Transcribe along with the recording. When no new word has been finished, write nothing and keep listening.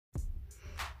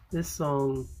This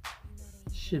song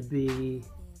should be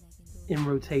in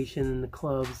rotation in the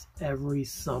clubs every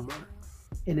summer.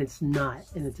 And it's not,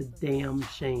 and it's a damn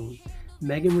shame.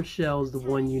 Megan Rochelle is the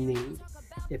one you need.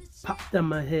 It popped on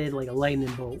my head like a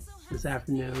lightning bolt this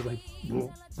afternoon. It was like,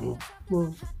 whoa, whoa,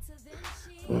 whoa,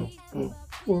 whoa, whoa,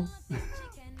 whoa.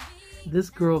 This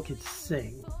girl could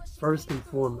sing, first and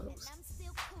foremost.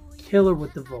 Killer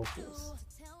with the vocals.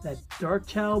 That Dark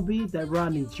Child beat, that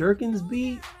Rodney Jerkins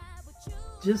beat,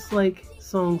 just like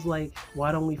songs like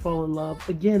Why Don't We Fall in Love.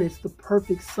 Again, it's the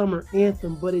perfect summer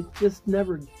anthem, but it just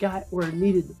never got where it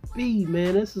needed to be,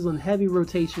 man. This is on heavy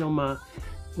rotation on my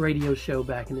radio show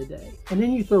back in the day. And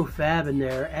then you throw Fab in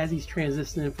there as he's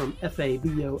transitioning from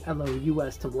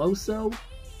F-A-B-O-L-O-U-S to Loso.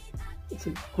 It's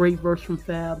a great verse from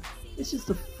Fab. It's just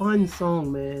a fun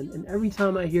song, man. And every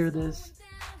time I hear this,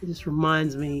 it just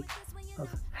reminds me of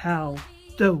how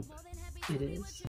dope it is.